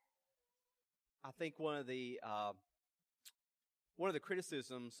I think one of the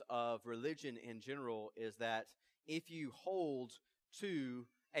criticisms of religion in general is that if you hold to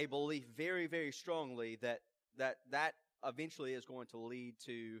a belief very, very strongly, that eventually is going to lead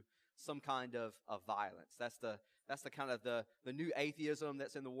to some kind of violence. That's the kind of the new atheism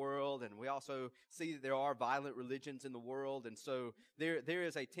that's in the world, and we also see that there are violent religions in the world, and so there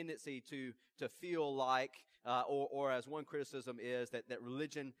is a tendency to feel like, or as one criticism is, that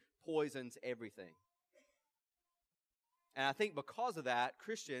religion poisons everything. And I think because of that,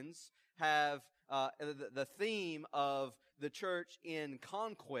 Christians have the theme of the church in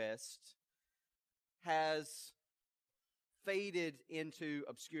conquest has faded into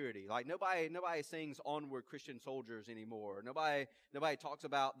obscurity. Like nobody sings "Onward, Christian Soldiers" anymore. Nobody talks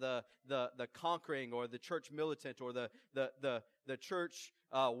about the conquering or the church militant or the church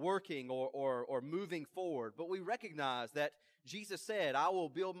working or moving forward. But we recognize that Jesus said, "I will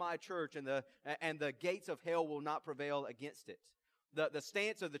build my church, and the gates of hell will not prevail against it." The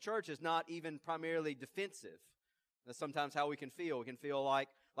stance of the church is not even primarily defensive. That's sometimes how we can feel. We can feel like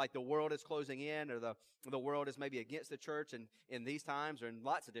the world is closing in, or the world is maybe against the church in these times or in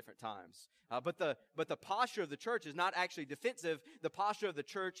lots of different times. But the posture of the church is not actually defensive. The posture of the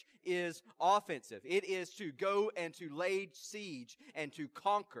church is offensive. It is to go and to lay siege and to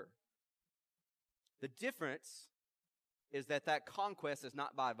conquer. The difference is that conquest is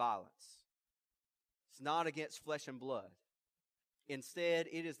not by violence. It's not against flesh and blood. Instead,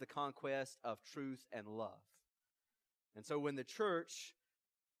 it is the conquest of truth and love. And so when the church,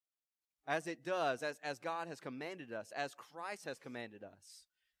 as it does, as God has commanded us, as Christ has commanded us,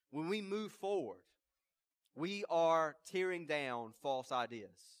 when we move forward, we are tearing down false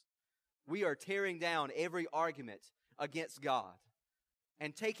ideas. We are tearing down every argument against God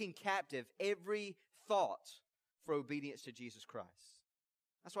and taking captive every thought for obedience to Jesus Christ.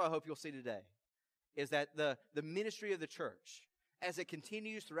 That's what I hope you'll see today, is that the ministry of the church, as it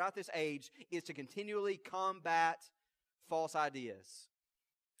continues throughout this age, is to continually combat false ideas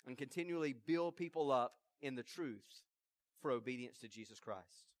and continually build people up in the truth for obedience to Jesus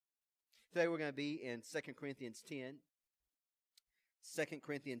Christ. Today we're going to be in 2 Corinthians 10. 2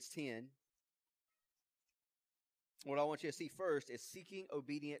 Corinthians 10. What I want you to see first is seeking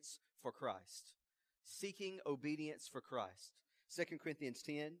obedience for Christ. Seeking obedience for Christ. 2 Corinthians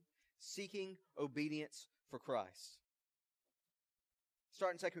 10, seeking obedience for Christ.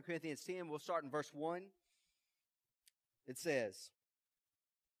 Starting 2 Corinthians 10, we'll start in verse 1. It says,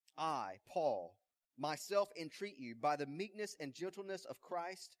 "I, Paul, myself entreat you by the meekness and gentleness of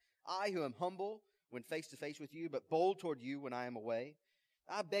Christ, I who am humble when face to face with you, but bold toward you when I am away.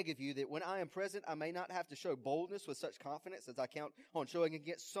 I beg of you that when I am present, I may not have to show boldness with such confidence as I count on showing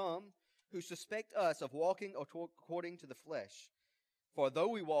against some who suspect us of walking according to the flesh. For though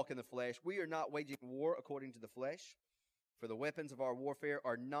we walk in the flesh, we are not waging war according to the flesh. For the weapons of our warfare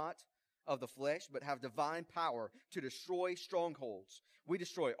are not of the flesh, but have divine power to destroy strongholds. We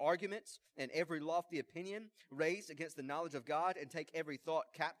destroy arguments and every lofty opinion raised against the knowledge of God, and take every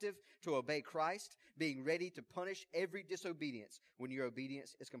thought captive to obey Christ, being ready to punish every disobedience when your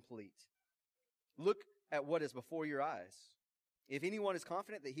obedience is complete. Look at what is before your eyes. If anyone is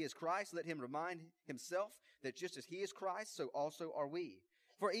confident that he is Christ, let him remind himself that just as he is Christ, so also are we.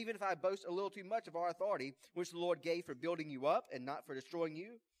 For even if I boast a little too much of our authority, which the Lord gave for building you up and not for destroying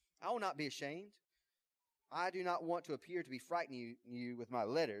you, I will not be ashamed. I do not want to appear to be frightening you with my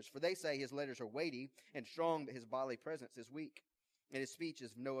letters, for they say his letters are weighty and strong, but his bodily presence is weak, and his speech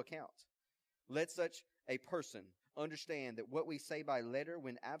is of no account. Let such a person understand that what we say by letter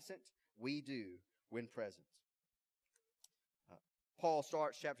when absent, we do when present." Paul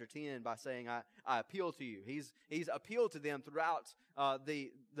starts chapter 10 by saying, I appeal to you. He's appealed to them throughout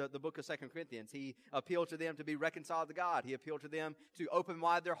the book of 2 Corinthians. He appealed to them to be reconciled to God. He appealed to them to open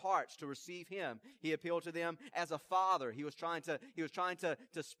wide their hearts to receive Him. He appealed to them as a father. He was trying to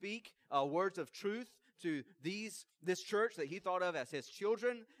speak words of truth to this church that he thought of as his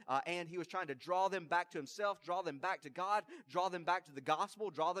children, and he was trying to draw them back to himself, draw them back to God, draw them back to the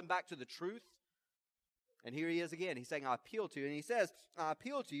gospel, draw them back to the truth. And here he is again. He's saying, I appeal to you. And he says, I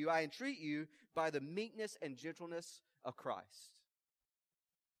appeal to you, I entreat you by the meekness and gentleness of Christ.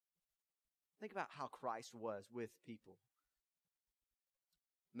 Think about how Christ was with people.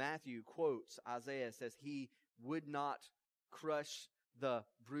 Matthew quotes Isaiah, says he would not crush the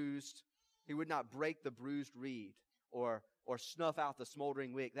bruised, he would not break the bruised reed or snuff out the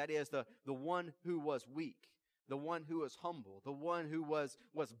smoldering wick. That is the one who was weak, the one who was humble, the one who was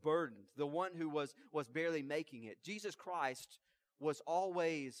burdened, the one who was barely making it. Jesus Christ was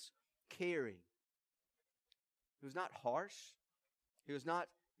always caring. He was not harsh. He was not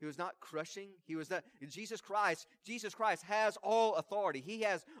He was not crushing. He was not. Jesus Christ has all authority. He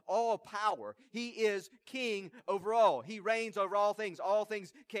has all power. He is king over all. He reigns over all things. All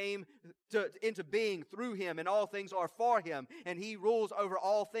things came into being through him, and all things are for him. And he rules over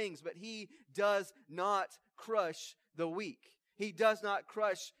all things, but he does not crush the weak. He does not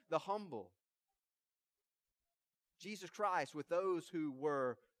crush the humble. Jesus Christ, with those who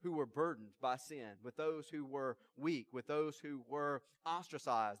were burdened by sin, with those who were weak, with those who were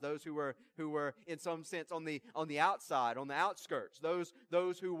ostracized, those who were in some sense on the outside, on the outskirts, those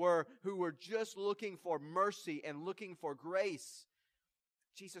who were just looking for mercy and looking for grace.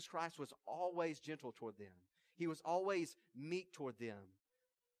 Jesus Christ was always gentle toward them. He was always meek toward them.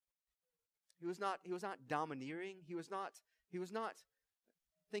 He was not domineering. He was not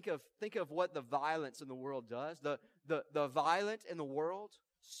think of what the violence in the world does. The violent in the world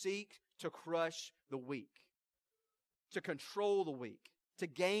seek to crush the weak, to control the weak, to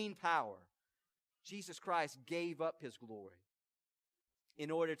gain power. Jesus Christ gave up his glory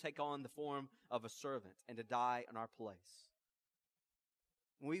in order to take on the form of a servant and to die in our place.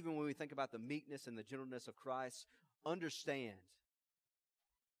 Even when we think about the meekness and the gentleness of Christ, understand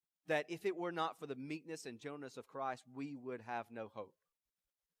that if it were not for the meekness and gentleness of Christ, we would have no hope.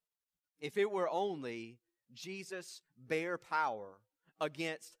 If it were only Jesus' bare power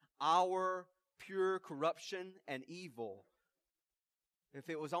against our pure corruption and evil, if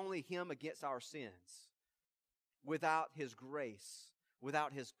it was only him against our sins, without his grace,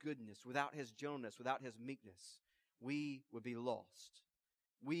 without his goodness, without his gentleness, without his meekness, we would be lost.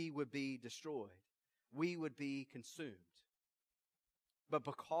 We would be destroyed. We would be consumed. But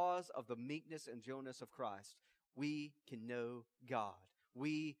because of the meekness and gentleness of Christ, we can know God.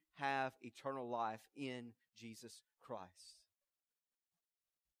 We have eternal life in Jesus Christ.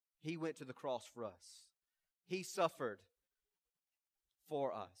 He went to the cross for us. He suffered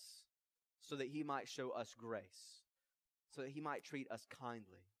for us so that he might show us grace, so that he might treat us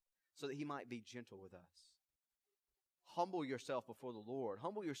kindly, so that he might be gentle with us. Humble yourself before the Lord.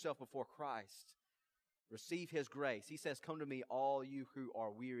 Humble yourself before Christ. Receive his grace. He says, come to me, all you who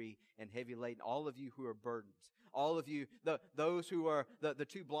are weary and heavy laden, all of you who are burdened, all of you, those who are the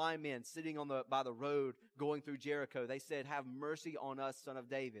two blind men sitting by the road going through Jericho. They said, have mercy on us, son of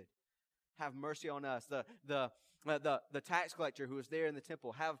David. Have mercy on us. The tax collector who was there in the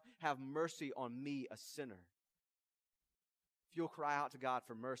temple, have mercy on me, a sinner. If you'll cry out to God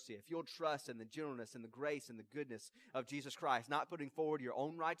for mercy, if you'll trust in the gentleness and the grace and the goodness of Jesus Christ, not putting forward your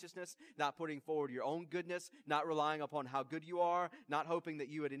own righteousness, not putting forward your own goodness, not relying upon how good you are, not hoping that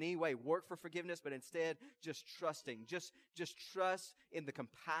you would in any way work for forgiveness, but instead just trusting, just trust in the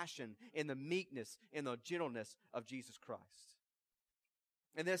compassion, in the meekness, in the gentleness of Jesus Christ.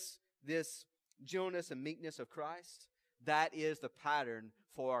 And this gentleness and meekness of Christ, that is the pattern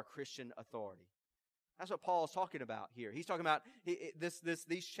for our Christian authority. That's what Paul is talking about here. He's talking about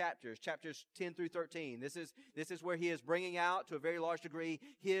these chapters 10 through 13. This is where he is bringing out to a very large degree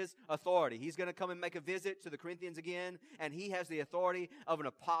his authority. He's going to come and make a visit to the Corinthians again, and he has the authority of an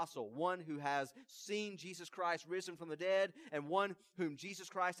apostle, one who has seen Jesus Christ risen from the dead, and one whom Jesus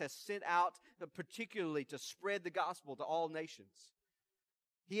Christ has sent out particularly to spread the gospel to all nations.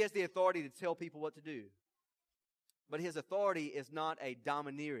 He has the authority to tell people what to do. But his authority is not a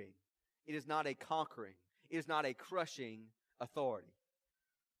domineering. It is not a conquering. It is not a crushing authority.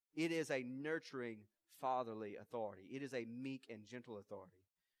 It is a nurturing, fatherly authority. It is a meek and gentle authority.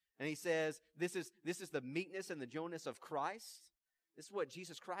 And he says, this is the meekness and the gentleness of Christ. This is what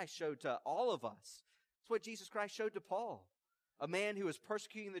Jesus Christ showed to all of us. It's what Jesus Christ showed to Paul, a man who was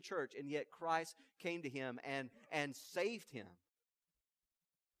persecuting the church, and yet Christ came to him and saved him.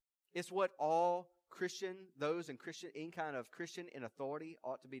 It's what all those in any kind of Christian in authority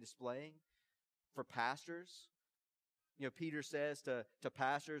ought to be displaying. For pastors, Peter says to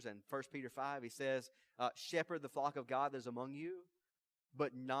pastors in 1 Peter 5, he says, shepherd the flock of God that is among you,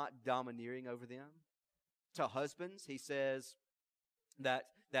 but not domineering over them. To husbands, he says that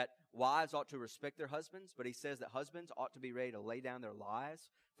wives ought to respect their husbands, but he says that husbands ought to be ready to lay down their lives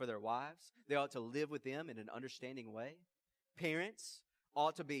for their wives. They ought to live with them in an understanding way. Parents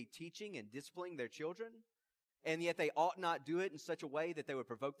ought to be teaching and disciplining their children, and yet they ought not do it in such a way that they would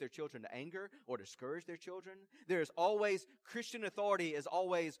provoke their children to anger or discourage their children. Christian authority is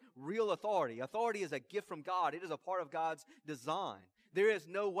always real authority. Authority is a gift from God. It is a part of God's design. There is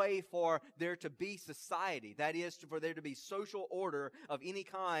no way for there to be society, that is, for there to be social order of any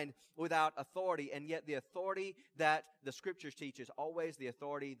kind without authority, and yet the authority that the Scriptures teach is always the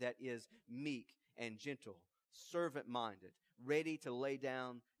authority that is meek and gentle, servant-minded, ready to lay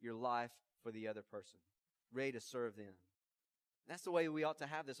down your life for the other person, ready to serve them. That's the way we ought to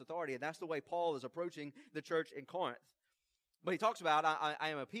have this authority, and that's the way Paul is approaching the church in Corinth. But he talks about, I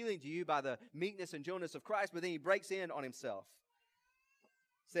am appealing to you by the meekness and gentleness of Christ, but then he breaks in on himself.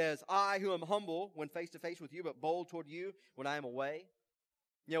 Says, I who am humble when face to face with you, but bold toward you when I am away.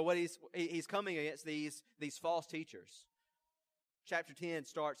 You know, what he's coming against these false teachers. Chapter 10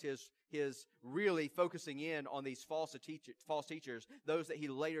 starts his really focusing in on these false teachers, those that he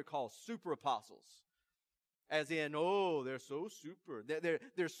later calls super apostles. As in, oh, they're so super.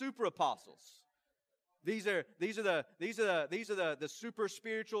 They're super apostles. These are the super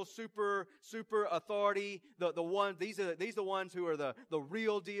spiritual, super authority, the ones, these are the ones who are the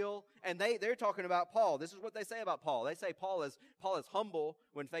real deal. And they're talking about Paul. This is what they say about Paul. They say Paul is humble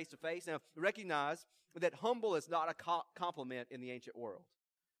when face to face. Now recognize that humble is not a compliment in the ancient world.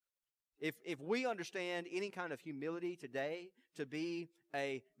 If we understand any kind of humility today to be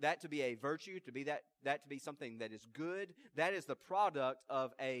a virtue, to be that to be something that is good, that is the product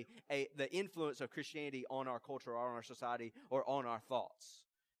of the influence of Christianity on our culture, or on our society, or on our thoughts.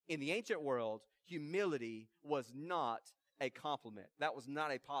 In the ancient world, humility was not a compliment. That was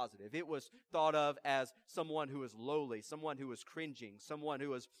not a positive. It was thought of as someone who is lowly, someone who is cringing, someone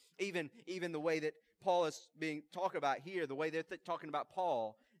who is even the way that Paul is being talked about here, the way they're talking about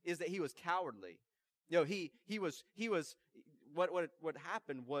Paul is that he was cowardly. You know, he was what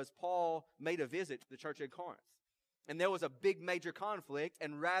happened was Paul made a visit to the church in Corinth. And there was a big major conflict,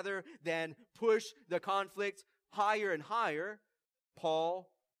 and rather than push the conflict higher and higher,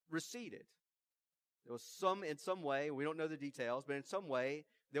 Paul receded. There was in some way, we don't know the details, but in some way,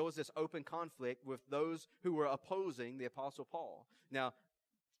 there was this open conflict with those who were opposing the Apostle Paul. Now,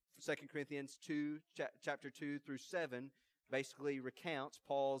 2 Corinthians 2, chapter 2 through 7, basically recounts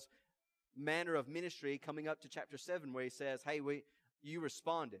Paul's manner of ministry coming up to chapter 7, where he says, hey, you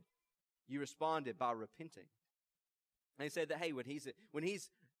responded by repenting. And he said that, hey, when he's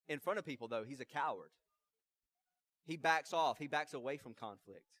in front of people, though, he's a coward. He backs off. He backs away from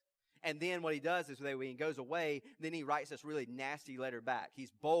conflict. And then what he does is when he goes away, then he writes this really nasty letter back.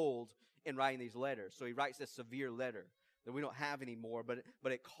 He's bold in writing these letters. So he writes this severe letter that we don't have anymore, but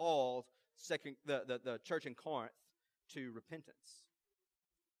it called the church in Corinth to repentance.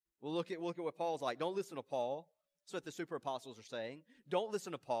 Well, look at what Paul's like. Don't listen to Paul. That's what the super apostles are saying. Don't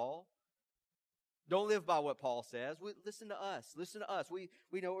listen to Paul. Don't live by what Paul says. Listen to us. Listen to us. We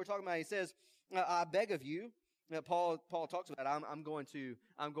know what we're talking about. He says, I beg of you. Paul talks about, I'm going to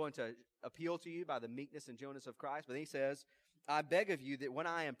appeal to you by the meekness and gentleness of Christ. But then he says, I beg of you that when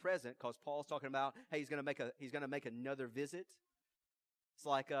I am present, because Paul's talking about, hey, he's going to make another visit. It's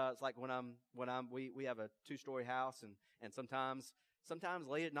like we have a 2-story house, and sometimes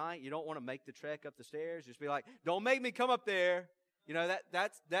late at night you don't want to make the trek up the stairs. Just be like, don't make me come up there. You know,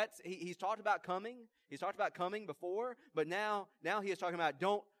 he's talked about coming. He's talked about coming before, but now he is talking about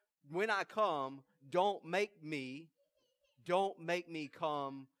when I come, don't make me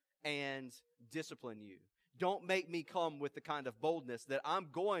come and discipline you. Don't make me come with the kind of boldness that I'm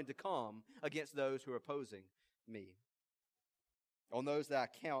going to come against those who are opposing me. On those that I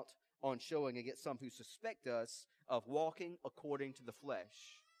count on showing against some who suspect us of walking according to the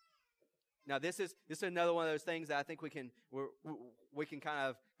flesh. Now, this is another one of those things that I think we can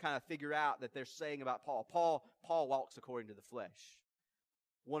kind of figure out that they're saying about Paul. Paul walks according to the flesh.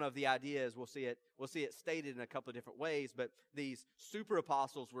 One of the ideas, we'll see it stated in a couple of different ways, but these super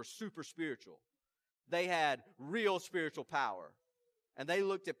apostles were super spiritual. They had real spiritual power. And they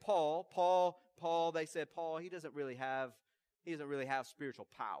looked at Paul, they said, Paul, he doesn't really have spiritual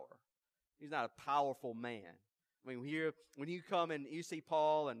power. He's not a powerful man. I mean, when you come and you see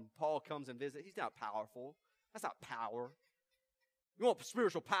Paul and Paul comes and visits, he's not powerful. That's not power. You want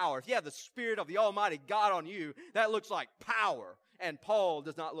spiritual power. If you have the Spirit of the Almighty God on you, that looks like power. And Paul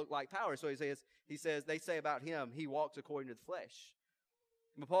does not look like power. So he says, they say about him, he walks according to the flesh.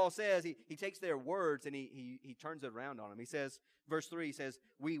 But Paul says, he takes their words and he turns it around on them. He says, verse 3, he says,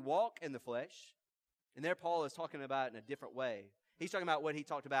 we walk in the flesh. And there Paul is talking about it in a different way. He's talking about what he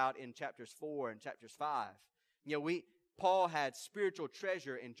talked about in chapters 4 and chapters 5. You know, Paul had spiritual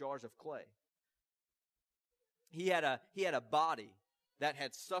treasure in jars of clay. He had a body that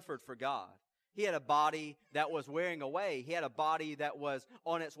had suffered for God. He had a body that was wearing away. He had a body that was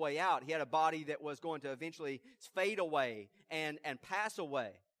on its way out. He had a body that was going to eventually fade away and pass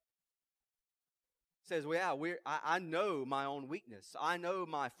away. Says, well, yeah, I know my own weakness. I know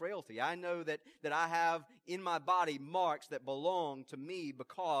my frailty. I know that I have in my body marks that belong to me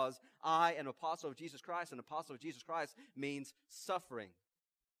because I am an apostle of Jesus Christ. An apostle of Jesus Christ means suffering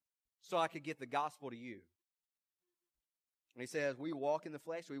so I could get the gospel to you. And he says, we walk in the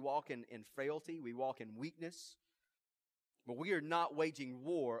flesh. We walk in frailty. We walk in weakness. But we are not waging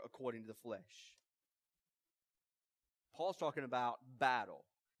war according to the flesh. Paul's talking about battle.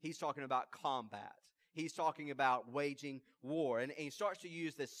 He's talking about combat. He's talking about waging war. And he starts to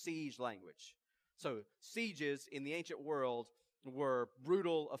use this siege language. So sieges in the ancient world were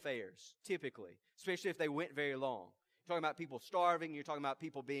brutal affairs, typically, especially if they went very long. You're talking about people starving. You're talking about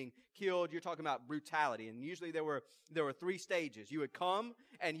people being killed. You're talking about brutality. And usually there were three stages. You would come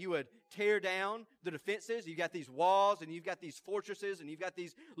and you would tear down the defenses. You've got these walls and you've got these fortresses and you've got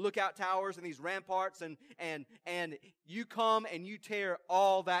these lookout towers and these ramparts and you come and you tear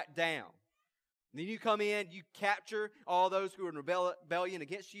all that down. And then you come in, you capture all those who are in rebellion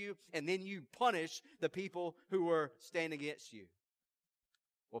against you, and then you punish the people who were standing against you.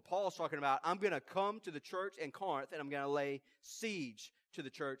 Well, Paul's talking about, I'm going to come to the church in Corinth and I'm going to lay siege to the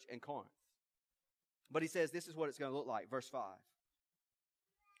church in Corinth. But he says this is what it's going to look like. Verse 5.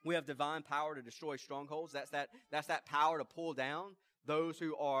 We have divine power to destroy strongholds. That's that power to pull down those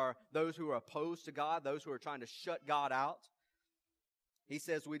who are opposed to God, those who are trying to shut God out. He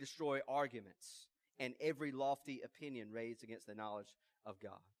says we destroy arguments and every lofty opinion raised against the knowledge of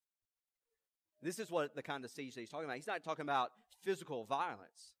God. This is what the kind of siege that he's talking about. He's not talking about physical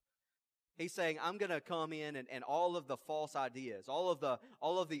violence. He's saying, I'm going to come in and all of the false ideas, all of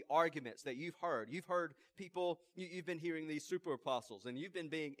the arguments that you've heard. You've heard people, you've been hearing these super apostles and you've been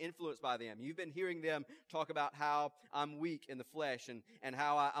being influenced by them. You've been hearing them talk about how I'm weak in the flesh and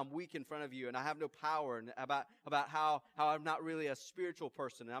how I'm weak in front of you and I have no power, and about how I'm not really a spiritual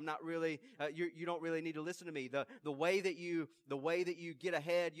person and I'm not really, you don't really need to listen to me. The way that you get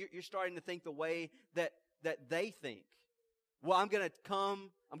ahead, you're starting to think the way that they think. Well, I'm going to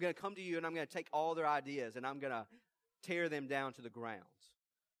come to you and I'm going to take all their ideas and I'm going to tear them down to the ground.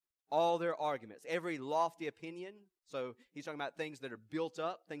 All their arguments, every lofty opinion. So he's talking about things that are built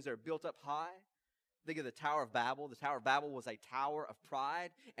up high. Think of the Tower of Babel. The Tower of Babel was a tower of pride,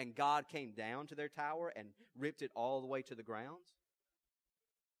 and God came down to their tower and ripped it all the way to the ground.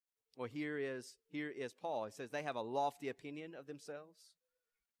 Well, here is Paul. He says they have a lofty opinion of themselves.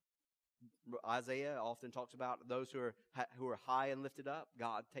 Isaiah often talks about those who are high and lifted up.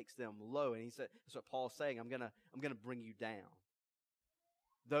 God takes them low, and he said that's what Paul's saying. I'm gonna bring you down.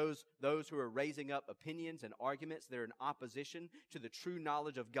 Those who are raising up opinions and arguments that are in opposition to the true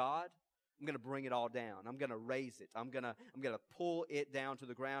knowledge of God, I'm gonna bring it all down. I'm gonna raise it. I'm gonna pull it down to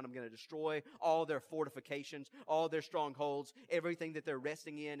the ground. I'm gonna destroy all their fortifications, all their strongholds, everything that they're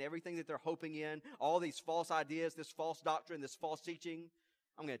resting in, everything that they're hoping in, all these false ideas, this false doctrine, this false teaching.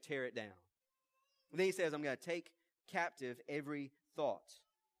 I'm going to tear it down. And then he says, I'm going to take captive every thought.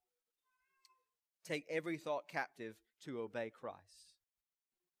 Take every thought captive to obey Christ.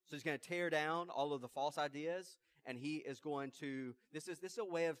 So he's going to tear down all of the false ideas, and he is going to, this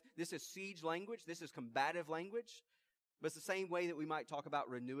is siege language, this is combative language, but it's the same way that we might talk about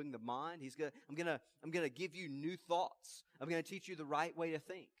renewing the mind. I'm going to give you new thoughts. I'm going to teach you the right way to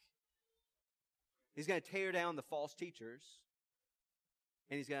think. He's going to tear down the false teachers.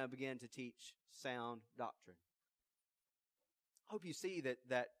 And he's going to begin to teach sound doctrine. I hope you see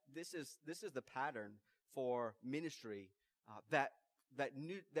that this is the pattern for ministry that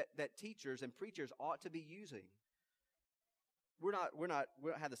teachers and preachers ought to be using. We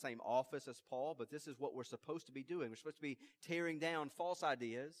don't have the same office as Paul, but this is what we're supposed to be doing. We're supposed to be tearing down false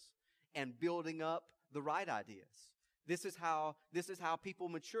ideas and building up the right ideas. This is how people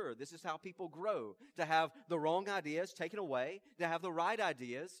mature. This is how people grow. To have the wrong ideas taken away, to have the right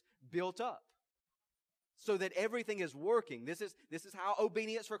ideas built up. So that everything is working. This is how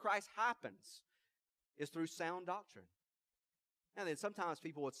obedience for Christ happens. Is through sound doctrine. Now then, sometimes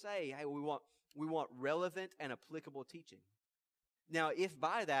people would say, hey, we want relevant and applicable teaching. Now, if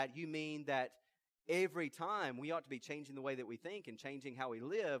by that you mean that every time we ought to be changing the way that we think and changing how we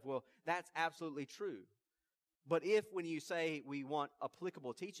live, well, that's absolutely true. But if when you say we want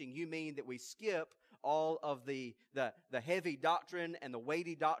applicable teaching, you mean that we skip all of the heavy doctrine and the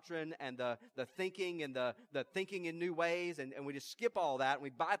weighty doctrine and the thinking and the thinking in new ways, and we just skip all that and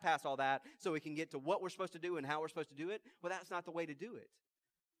we bypass all that so we can get to what we're supposed to do and how we're supposed to do it, well, that's not the way to do it.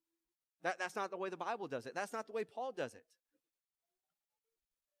 That's not the way the Bible does it. That's not the way Paul does it.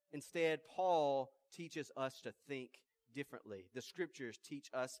 Instead, Paul teaches us to think differently. The Scriptures teach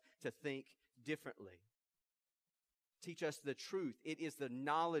us to think differently. Teach us the truth. It is the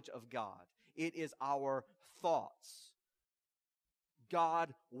knowledge of God. It is our thoughts.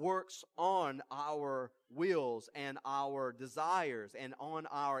 God works on our wills and our desires and on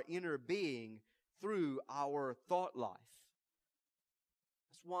our inner being through our thought life.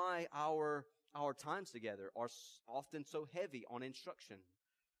 That's why our times together are often so heavy on instruction.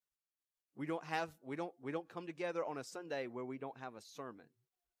 We don't come together on a Sunday where we don't have a sermon.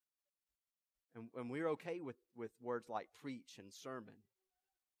 And we're okay with words like preach and sermon,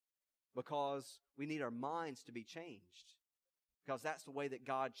 because we need our minds to be changed, because that's the way that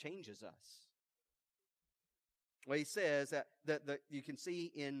God changes us. Well, he says that you can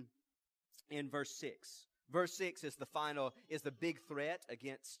see in verse 6. Verse 6 is the big threat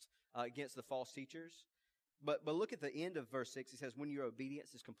against the false teachers. But look at the end of verse 6. He says, when your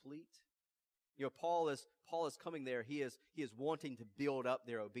obedience is complete. You know, Paul is coming there. He is wanting to build up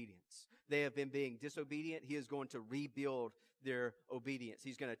their obedience. They have been being disobedient. He is going to rebuild their obedience.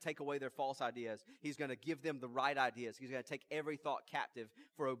 He's going to take away their false ideas. He's going to give them the right ideas. He's going to take every thought captive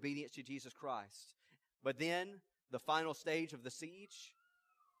for obedience to Jesus Christ. But then the final stage of the siege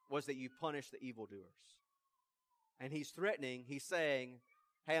was that you punish the evildoers. And he's threatening, he's saying,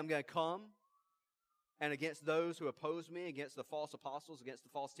 hey, I'm going to come, and against those who oppose me, against the false apostles, against the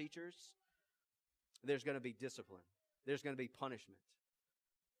false teachers, there's going to be discipline. There's going to be punishment.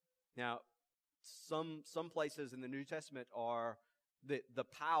 Now, some places in the New Testament are the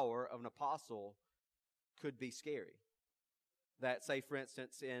power of an apostle could be scary. That, say, for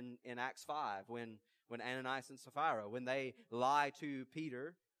instance, in Acts 5, when Ananias and Sapphira, when they lie to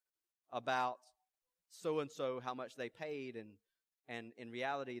Peter about so-and-so, how much they paid, and in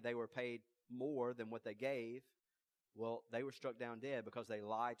reality they were paid more than what they gave, well, they were struck down dead because they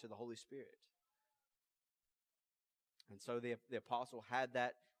lied to the Holy Spirit. And so the apostle had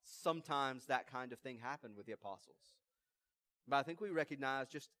that, sometimes that kind of thing happened with the apostles. But I think we recognize,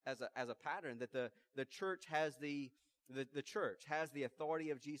 just as a pattern, that the church has the church has the authority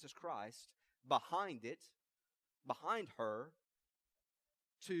of Jesus Christ behind her,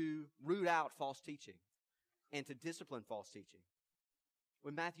 to root out false teaching and to discipline false teaching.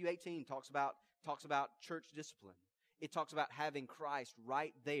 When Matthew 18 talks about church discipline, it talks about having Christ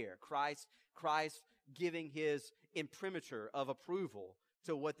right there. Christ giving his imprimatur of approval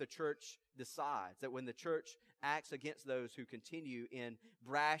to what the church decides. That when the church acts against those who continue in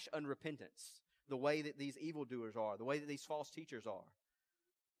brash unrepentance, the way that these evildoers are, the way that these false teachers are,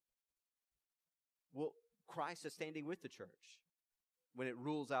 well, Christ is standing with the church when it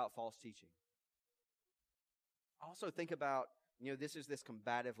rules out false teaching. Also think about, this is this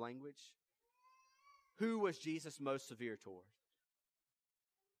combative language. Who was Jesus most severe toward?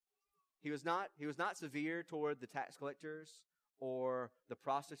 He was not severe toward the tax collectors or the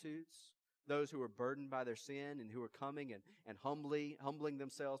prostitutes, those who were burdened by their sin and who were coming and humbling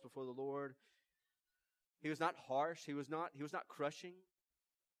themselves before the Lord. He was not harsh. He was not crushing.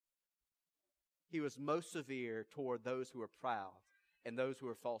 He was most severe toward those who were proud and those who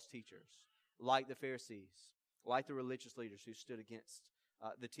were false teachers, like the Pharisees, like the religious leaders who stood against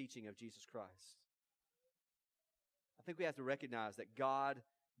the teaching of Jesus Christ. I think we have to recognize that God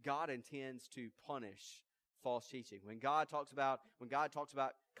intends to punish false teaching. When God talks about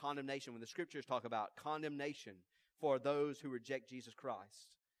condemnation, when the Scriptures talk about condemnation for those who reject Jesus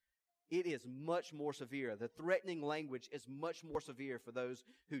Christ, it is much more severe. The threatening language is much more severe for those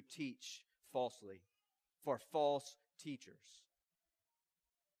who teach falsely, for false teachers.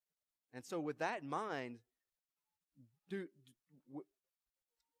 And so with that in mind,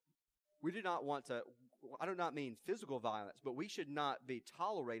 we do not want to, I do not mean physical violence, but we should not be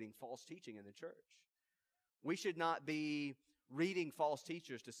tolerating false teaching in the church. We should not be reading false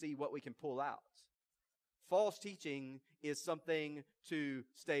teachers to see what we can pull out. False teaching is something to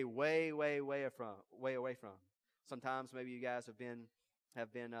stay way away from. Sometimes maybe you guys have been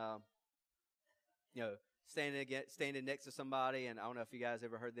standing next to somebody, and I don't know if you guys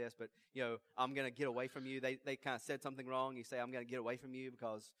ever heard this, but I'm going to get away from you. They kind of said something wrong. You say, I'm going to get away from you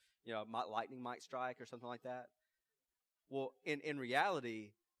because lightning might strike or something like that. Well, in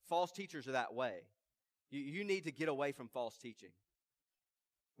reality, false teachers are that way. You need to get away from false teaching.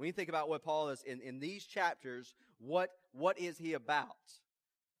 When you think about what Paul is in these chapters, what is he about?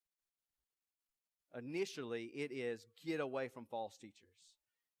 Initially, it is get away from false teachers.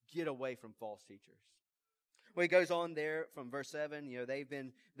 Get away from false teachers. Well, he goes on there from verse 7. They've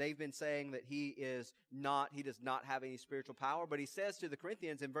been saying that he does not have any spiritual power, but he says to the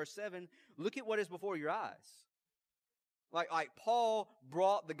Corinthians in verse 7, look at what is before your eyes. Like Paul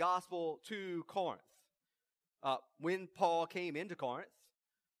brought the gospel to Corinth. When Paul came into Corinth,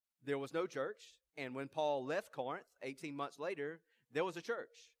 there was no church, and when Paul left Corinth 18 months later, there was a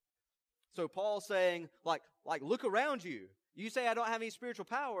church. So Paul's saying, look around you. You say I don't have any spiritual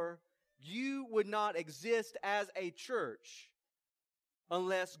power. You would not exist as a church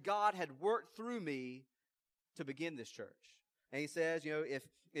unless God had worked through me to begin this church. And he says,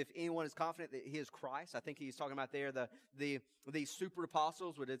 if anyone is confident that he is Christ, I think he's talking about there the super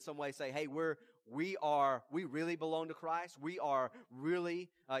apostles would in some way say, hey, we really belong to Christ. We are really,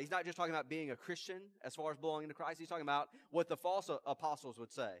 he's not just talking about being a Christian as far as belonging to Christ. He's talking about what the false apostles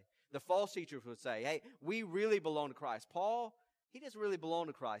would say. The false teachers would say, hey, we really belong to Christ. Paul, he doesn't really belong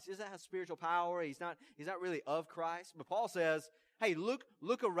to Christ. He doesn't have spiritual power. He's not really of Christ. But Paul says, hey, look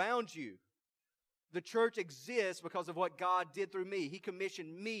around you. The church exists because of what God did through me. He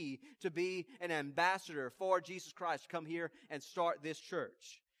commissioned me to be an ambassador for Jesus Christ to come here and start this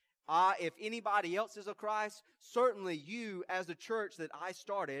church. If anybody else is of Christ, certainly you as the church that I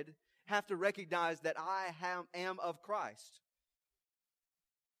started have to recognize that I am of Christ.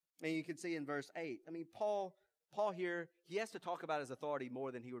 And you can see in verse 8, Paul here, he has to talk about his authority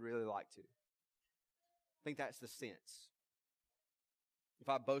more than he would really like to. I think that's the sense. If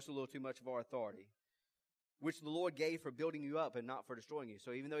I boast a little too much of our authority, which the Lord gave for building you up and not for destroying you.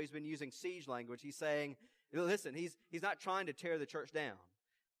 So even though he's been using siege language, he's saying, listen, he's not trying to tear the church down.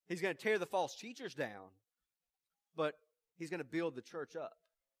 He's going to tear the false teachers down, but he's going to build the church up.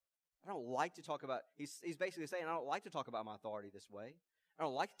 I don't like to talk about, he's basically saying, I don't like to talk about my authority this way. I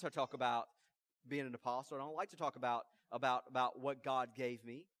don't like to talk about being an apostle. I don't like to talk about what God gave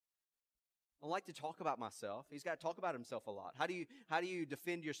me. I don't like to talk about myself. He's got to talk about himself a lot. How do you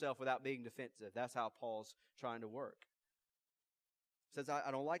defend yourself without being defensive? That's how Paul's trying to work. He says,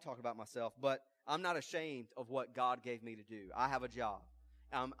 I don't like talking about myself, but I'm not ashamed of what God gave me to do. I have a job.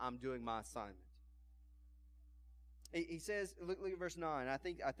 I'm doing my assignment. He says, look at verse 9. I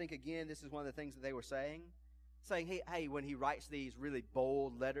think again, this is one of the things that they were saying. Saying, hey, when he writes these really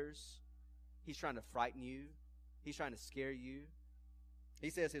bold letters, he's trying to frighten you. He's trying to scare you. He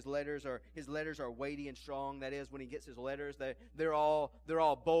says his letters are weighty and strong. That is, when he gets his letters, they're all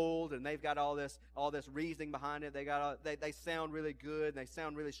bold and they've got all this reasoning behind it. They sound really good and they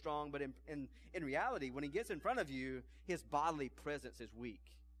sound really strong. But in reality, when he gets in front of you, his bodily presence is weak.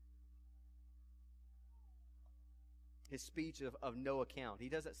 His speech of no account. He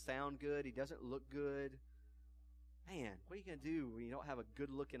doesn't sound good. He doesn't look good. Man, what are you going to do when you don't have a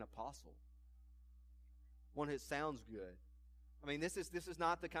good-looking apostle? One that sounds good. This is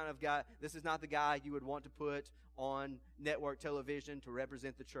not the kind of guy, this is not the guy you would want to put on network television to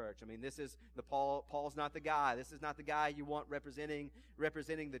represent the church. Paul's not the guy. This is not the guy you want representing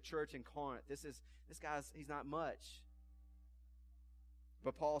the church in Corinth. This guy's, he's not much.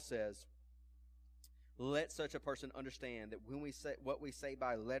 But Paul says, let such a person understand that when we say what we say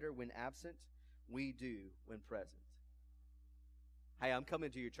by letter when absent, we do when present. Hey, I'm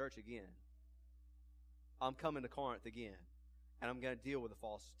coming to your church again. I'm coming to Corinth again. And I'm going to deal with the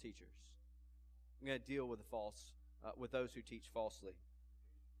false teachers. I'm going to deal with with those who teach falsely.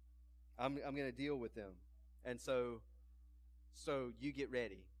 I'm going to deal with them. And so you get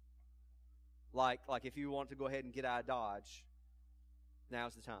ready. Like if you want to go ahead and get out of Dodge,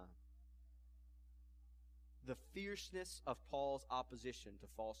 now's the time. The fierceness of Paul's opposition to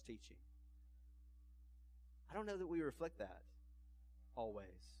false teaching. I don't know that we reflect that always.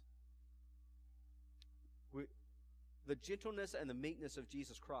 The gentleness and the meekness of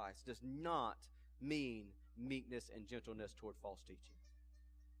Jesus Christ does not mean meekness and gentleness toward false teaching.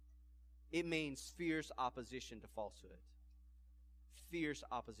 It means fierce opposition to falsehood. Fierce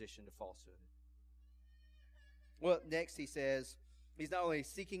opposition to falsehood. Well, next he says, he's not only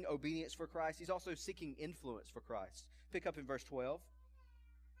seeking obedience for Christ, he's also seeking influence for Christ. Pick up in verse 12.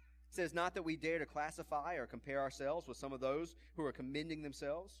 It says, not that we dare to classify or compare ourselves with some of those who are commending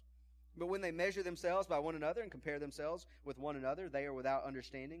themselves, but when they measure themselves by one another and compare themselves with one another, they are without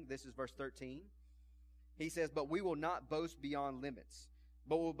understanding. This is verse 13. He says, but we will not boast beyond limits,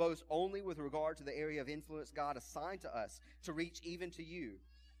 but will boast only with regard to the area of influence God assigned to us to reach even to you.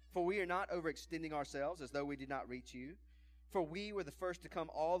 For we are not overextending ourselves as though we did not reach you. For we were the first to come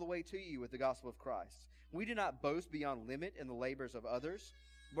all the way to you with the gospel of Christ. We do not boast beyond limit in the labors of others,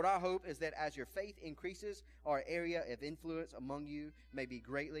 but our hope is that as your faith increases, our area of influence among you may be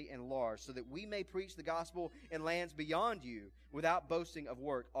greatly enlarged, so that we may preach the gospel in lands beyond you without boasting of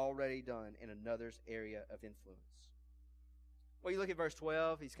work already done in another's area of influence. Well, you look at verse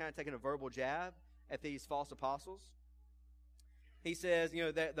 12, he's kind of taking a verbal jab at these false apostles. He says,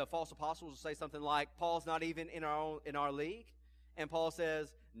 that the false apostles will say something like, Paul's not even in our league. And Paul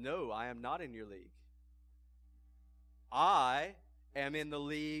says, no, I am not in your league. I am in the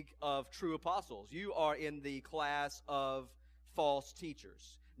league of true apostles. You are in the class of false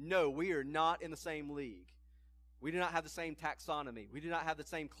teachers. No, we are not in the same league. We do not have the same taxonomy. We do not have the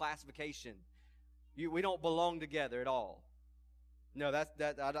same classification. We don't belong together at all. No,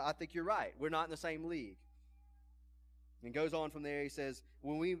 I think you're right. We're not in the same league. And goes on from there, he says,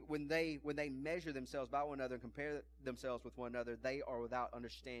 when they measure themselves by one another and compare themselves with one another, they are without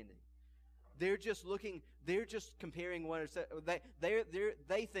understanding. They're just comparing one another.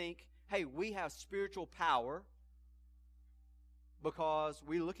 They think, hey, we have spiritual power because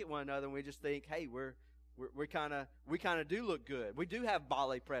we look at one another and we just think, hey, we kind of do look good. We do have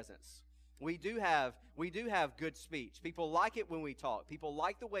bodily presence. We do have good speech. People like it when we talk. People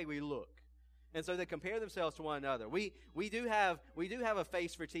like the way we look. And so they compare themselves to one another. We do have a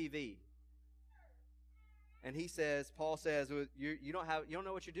face for TV. And Paul says, you don't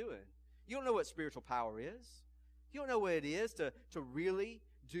know what you're doing. You don't know what spiritual power is. You don't know what it is to really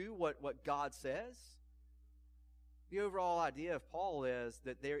do what God says. The overall idea of Paul is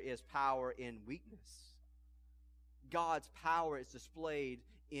that there is power in weakness. God's power is displayed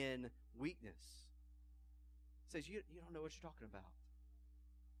in weakness. He says, you don't know what you're talking about.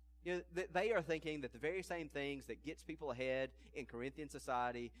 They are thinking that the very same things that gets people ahead in Corinthian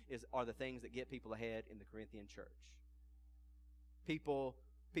society are the things that get people ahead in the Corinthian church. People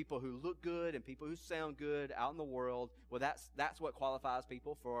who look good and people who sound good out in the world, well, that's what qualifies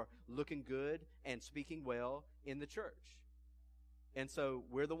people for looking good and speaking well in the church. And so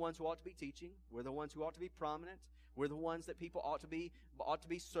we're the ones who ought to be teaching. We're the ones who ought to be prominent. We're the ones that people ought to be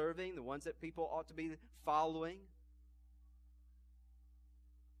serving, the ones that people ought to be following.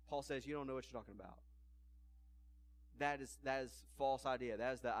 Paul says, you don't know what you're talking about. That is false idea.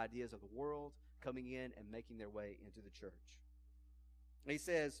 That is the ideas of the world coming in and making their way into the church. And he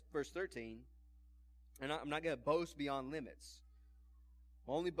says, verse 13, and I'm not going to boast beyond limits.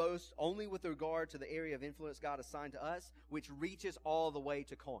 Only boast only with regard to the area of influence God assigned to us, which reaches all the way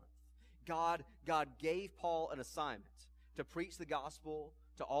to Corinth. God gave Paul an assignment to preach the gospel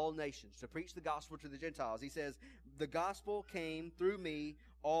to all nations, to preach the gospel to the Gentiles. He says, the gospel came through me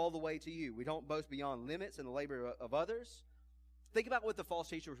all the way to you. We don't boast beyond limits in the labor of others. Think about what the false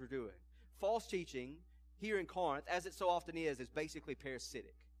teachers were doing. False teaching here in Corinth, as it so often is basically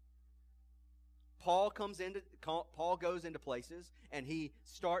parasitic. Paul goes into places and he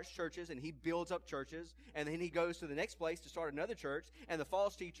starts churches and he builds up churches, and then he goes to the next place to start another church, and the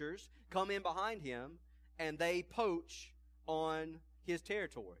false teachers come in behind him and they poach on his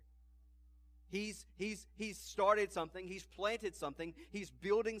territory. He's started something, he's planted something, he's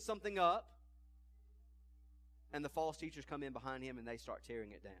building something up, and the false teachers come in behind him and they start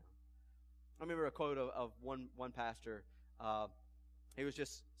tearing it down. I remember a quote of one pastor. He was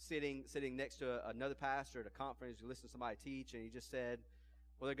just sitting next to another pastor at a conference. He listened to somebody teach, and he just said,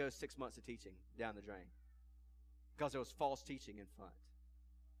 well, there goes 6 months of teaching down the drain because there was false teaching in front.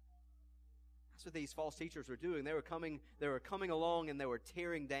 That's what these false teachers were doing. They were coming along and they were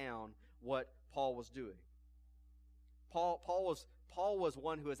tearing down what Paul was doing. Paul was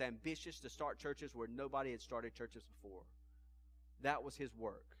one who was ambitious to start churches where nobody had started churches before. That was his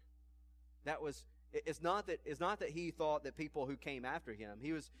work. It's not that he thought that people who came after him,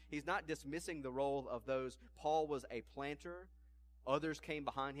 he's not dismissing the role of those. Paul was a planter. Others came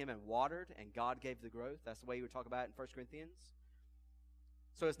behind him and watered, and God gave the growth. That's the way he would talk about it in 1 Corinthians.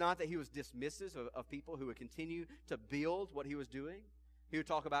 So it's not that he was dismissive of people who would continue to build what he was doing. He would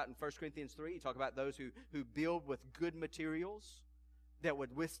talk about in 1 Corinthians 3, he talk about those who build with good materials that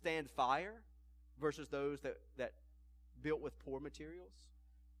would withstand fire versus those that built with poor materials.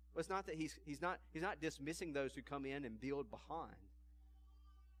 Well, it's not that he's not dismissing those who come in and build behind.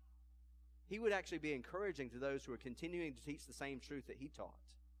 He would actually be encouraging to those who are continuing to teach the same truth that he taught.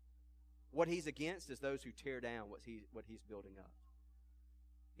 What he's against is those who tear down what he's building up.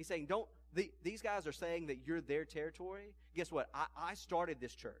 He's saying, these guys are saying that you're their territory. Guess what? I started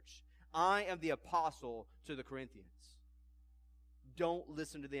this church. I am the apostle to the Corinthians. Don't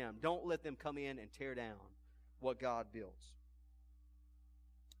listen to them. Don't let them come in and tear down what God builds.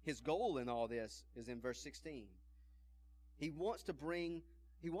 His goal in all this is in verse 16. He wants to bring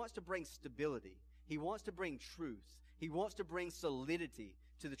stability. He wants to bring truth. He wants to bring solidity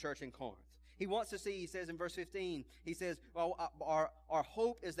to the church in Corinth. He wants to see, he says in verse 15, he says, well, our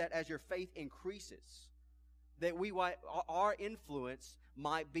hope is that as your faith increases, that our influence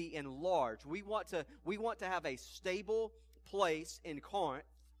might be enlarged. We want to have a stable place in Corinth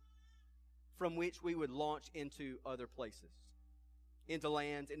from which we would launch into other places, into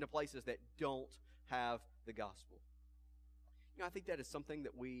lands, into places that don't have the gospel. I think that is something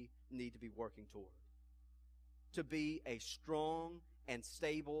that we need to be working toward. To be a strong and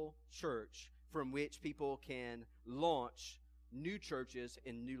stable church from which people can launch new churches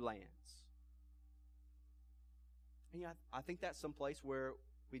in new lands. And I think that's some place where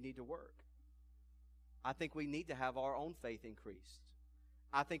we need to work. I think we need to have our own faith increased.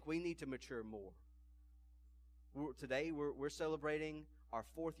 I think we need to mature more. Today we're celebrating our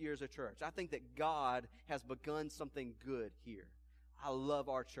 4th year as a church. I think that God has begun something good here. I love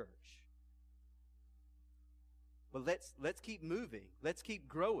our church. But let's keep moving. Let's keep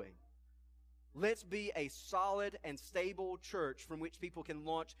growing. Let's be a solid and stable church from which people can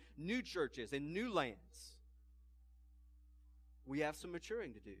launch new churches in new lands. We have some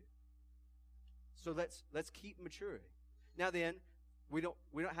maturing to do. So let's keep maturing. Now then, we don't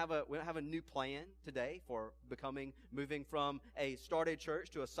have a new plan today for moving from a started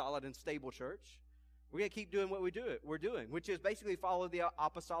church to a solid and stable church. We're going to keep doing what we're doing, which is basically follow the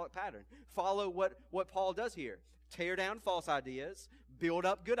apostolic pattern. Follow what Paul does here. Tear down false ideas, build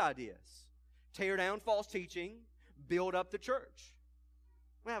up good ideas. Tear down false teaching, build up the church.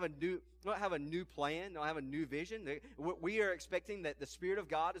 We don't have a new plan, don't have a new vision. We are expecting that the Spirit of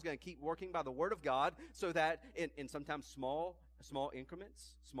God is going to keep working by the Word of God so that in sometimes small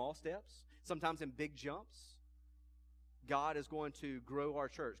increments, small steps, sometimes in big jumps, God is going to grow our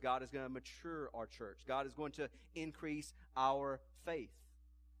church. God is going to mature our church. God is going to increase our faith.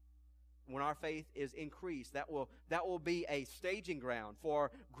 When our faith is increased, that will be a staging ground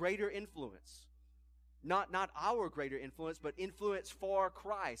for greater influence. Not our greater influence, but influence for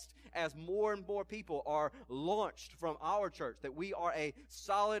Christ as more and more people are launched from our church, that we are a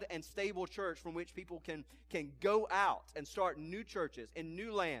solid and stable church from which people can go out and start new churches in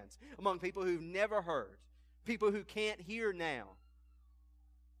new lands among people who've never heard, people who can't hear now.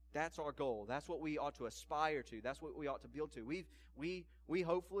 That's our goal. That's what we ought to aspire to. That's what we ought to build to. We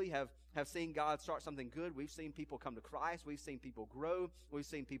hopefully have seen God start something good. We've seen people come to Christ. We've seen people grow. We've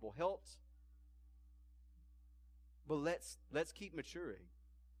seen people helped. But let's keep maturing.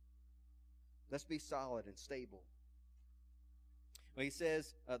 Let's be solid and stable. Well, he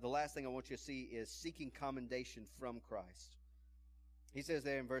says, the last thing I want you to see is seeking commendation from Christ. He says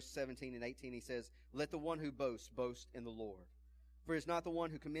there in verse 17 and 18, he says, "Let the one who boasts boast in the Lord. For it is not the one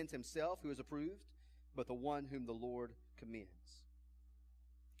who commends himself who is approved, but the one whom the Lord commends."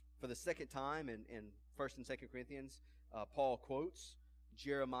 For the second time in 1st and 2nd Corinthians, Paul quotes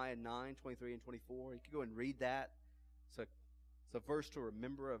Jeremiah 9, 23 and 24. You can go and read that. It's a verse to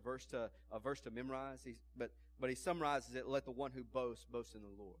remember, a verse to memorize. But he summarizes it, "Let the one who boasts boast in the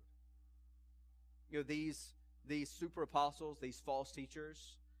Lord." You know, these super apostles, these false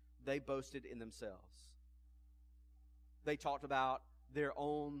teachers, they boasted in themselves. They talked about their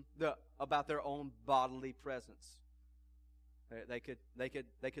own bodily presence. They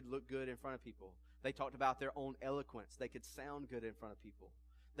could look good in front of people. They talked about their own eloquence. They could sound good in front of people.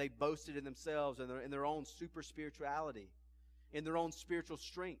 They boasted in themselves and in their own super spirituality, in their own spiritual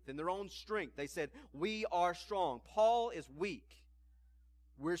strength. In their own strength, they said, "We are strong." Paul is weak.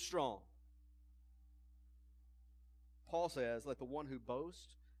 We're strong. Paul says, "Let the one who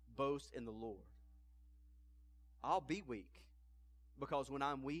boasts boast in the Lord." I'll be weak, because when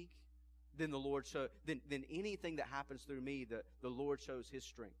I'm weak, then the Lord then anything that happens through me, the Lord shows His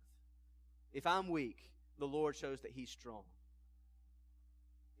strength. If I'm weak, the Lord shows that He's strong.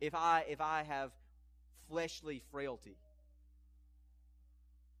 If I have fleshly frailty,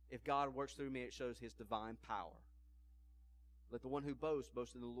 if God works through me, it shows His divine power. Let the one who boasts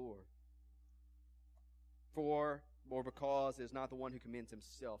boast in the Lord. For or because it is not the one who commends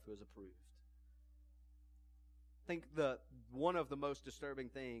himself who is approved. I think one of the most disturbing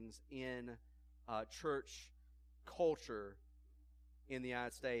things in church culture in the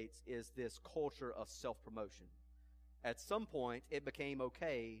United States is this culture of self-promotion. At some point, it became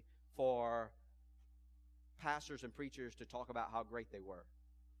okay for pastors and preachers to talk about how great they were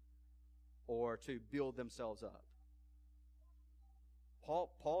or to build themselves up.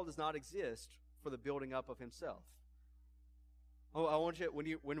 Paul does not exist for the building up of himself. Oh, I want you,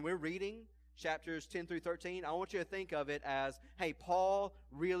 when we're reading chapters 10 through 13, I want you to think of it as, hey, Paul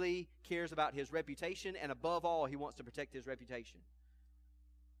really cares about his reputation, and above all, he wants to protect his reputation.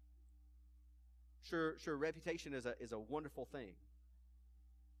 Sure, reputation is a wonderful thing.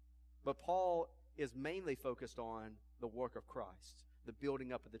 But Paul is mainly focused on the work of Christ, the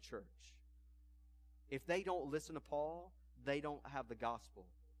building up of the church. If they don't listen to Paul, they don't have the gospel.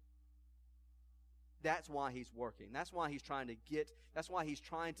 That's why he's working. That's why he's trying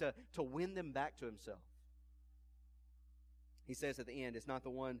to win them back to himself. He says at the end, it's not the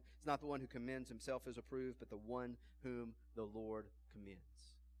one who commends himself as approved, but the one whom the Lord commends.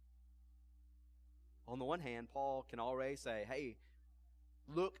 On the one hand, Paul can already say, hey,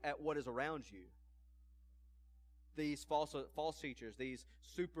 look at what is around you. These false teachers, these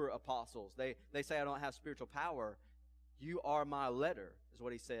super apostles, they say I don't have spiritual power. You are my letter, is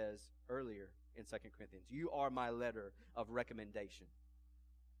what he says earlier in 2 Corinthians. You are my letter of recommendation.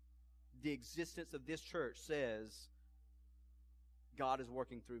 the existence of this church says God is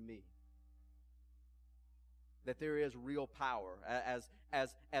working through me. That there is real power.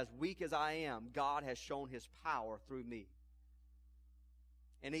 As weak as I am, God has shown His power through me.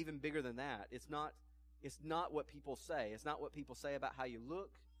 And even bigger than that, it's not what people say. It's not what people say about how you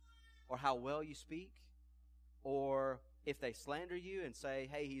look or how well you speak, or if they slander you and say,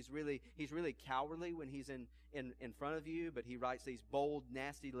 hey, he's really cowardly when he's in front of you, but he writes these bold,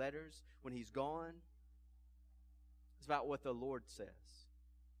 nasty letters when he's gone. It's about what the Lord says.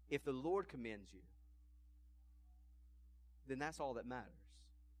 If the Lord commends you, then that's all that matters.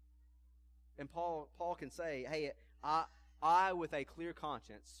 And Paul can say, hey, I with a clear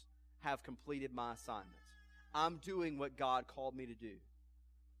conscience have completed my assignment. I'm doing what God called me to do.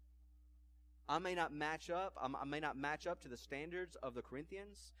 I may not match up to the standards of the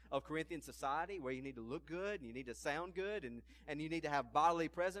Corinthians, of Corinthian society, where you need to look good and you need to sound good and you need to have bodily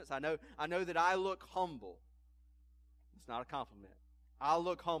presence. I know that I look humble. It's not a compliment. I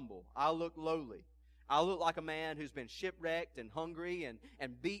look humble. I look lowly. I look like a man who's been shipwrecked and hungry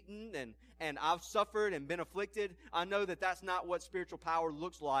and beaten and I've suffered and been afflicted. I know that that's not what spiritual power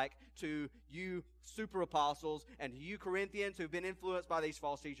looks like to you super apostles and to you Corinthians who've been influenced by these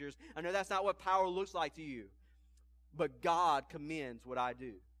false teachers. I know that's not what power looks like to you. But God commends what I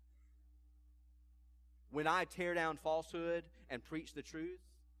do. When I tear down falsehood and preach the truth,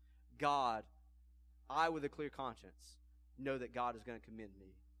 God, I with a clear conscience, know that God is going to commend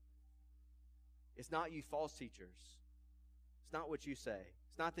me. It's not you false teachers. It's not what you say.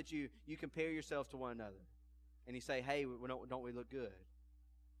 It's not that you compare yourselves to one another and you say, hey, don't we look good?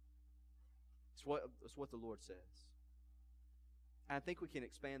 It's what the Lord says. And I think we can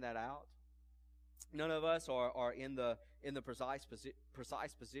expand that out. None of us are in the precise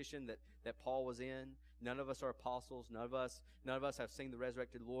position that Paul was in. None of us are apostles. None of us have seen the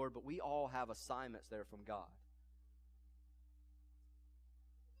resurrected Lord, but we all have assignments that are from God.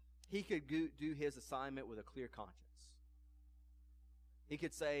 He could do his assignment with a clear conscience. He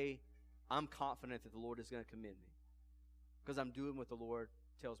could say, I'm confident that the Lord is going to commend me because I'm doing what the Lord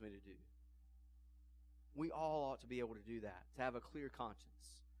tells me to do. We all ought to be able to do that, to have a clear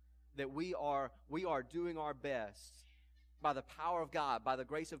conscience, that we are doing our best by the power of God, by the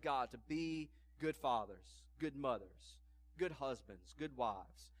grace of God, to be good fathers, good mothers, good husbands, good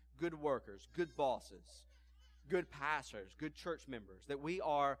wives, good workers, good bosses, good pastors, good church members, that we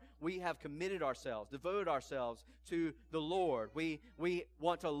have committed ourselves, devoted ourselves to the Lord. We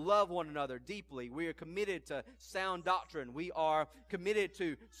want to love one another deeply. We are committed to sound doctrine. We are committed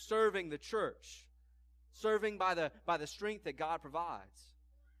to serving the church, serving by the strength that God provides.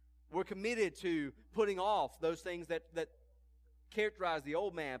 We're committed to putting off those things that characterize the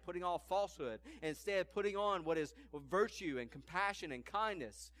old man, putting off falsehood, and instead putting on what is virtue and compassion and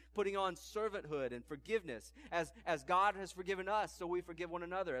kindness, putting on servanthood and forgiveness. As God has forgiven us, so we forgive one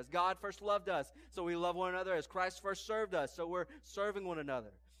another. As God first loved us, so we love one another. As Christ first served us, so we're serving one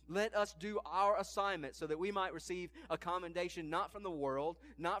another. Let us do our assignment so that we might receive a commendation not from the world,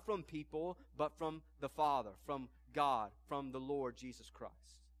 not from people, but from the Father, from God, from the Lord Jesus Christ.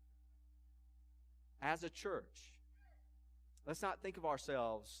 As a church, let's not think of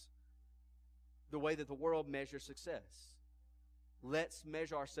ourselves the way that the world measures success. Let's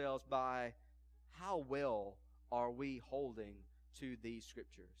measure ourselves by how well are we holding to these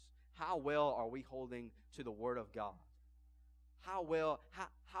scriptures? How well are we holding to the Word of God? How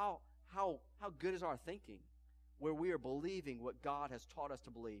good is our thinking where we are believing what God has taught us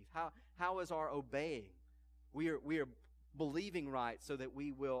to believe? How is our obeying? We are believing right so that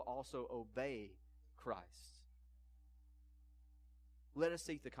we will also obey Christ. Let us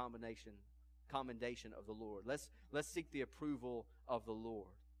seek the commendation of the Lord. Let's seek the approval of the Lord.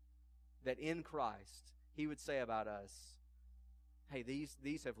 That in Christ, He would say about us, hey,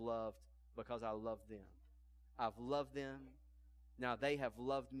 these have loved because I love them. I've loved them. Now they have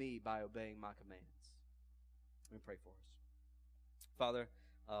loved me by obeying my commands. Let me pray for us. Father,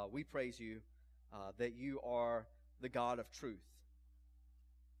 we praise you that you are the God of truth.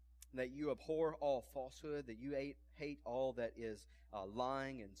 That you abhor all falsehood, that you hate all that is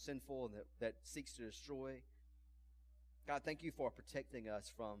lying and sinful and that seeks to destroy. God, thank you for protecting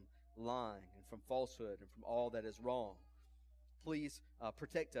us from lying and from falsehood and from all that is wrong. Please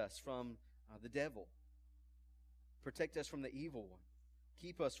protect us from the devil. Protect us from the evil one.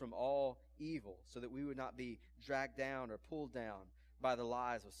 Keep us from all evil so that we would not be dragged down or pulled down by the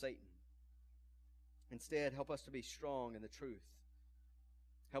lies of Satan. Instead, help us to be strong in the truth.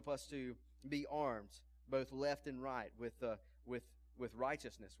 Help us to be armed, both left and right, with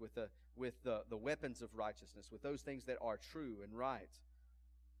righteousness, with the weapons of righteousness, with those things that are true and right.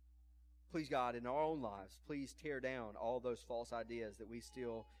 Please, God, in our own lives, please tear down all those false ideas that we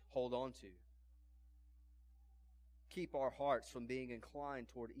still hold on to. Keep our hearts from being inclined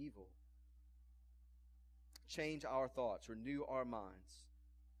toward evil. Change our thoughts, renew our minds,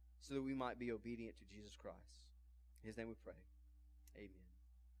 so that we might be obedient to Jesus Christ. In His name we pray.